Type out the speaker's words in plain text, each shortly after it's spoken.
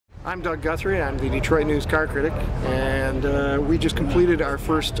I'm Doug Guthrie. I'm the Detroit News car critic, and we just completed our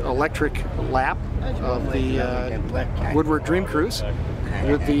first electric lap of the Woodward Dream Cruise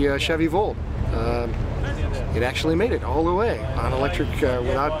with the Chevy Volt. It actually made it all the way on electric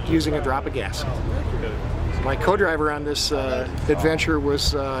without using a drop of gas. My co-driver on this adventure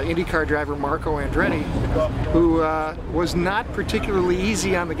was Indy Car driver Marco Andretti, who was not particularly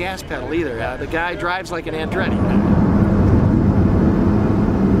easy on the gas pedal either. The guy drives like an Andretti.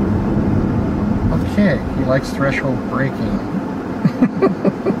 Okay, he likes threshold braking.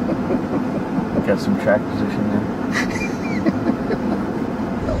 Got some track position there.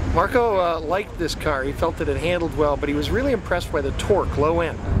 Marco liked this car. He felt that it handled well, but he was really impressed by the torque, low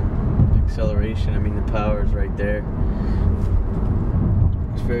end. Acceleration, I mean the power is right there.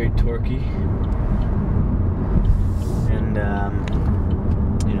 It's very torquey. And,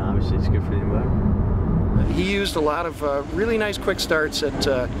 you know, obviously it's good for the environment. He used a lot of really nice quick starts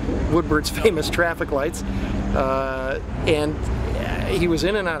at Woodward's famous traffic lights, and he was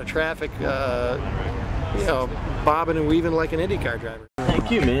in and out of traffic, you know, bobbing and weaving like an Indy Car driver.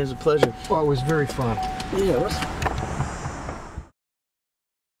 Thank you, man. It was a pleasure. Well, it was very fun. Yeah, it was.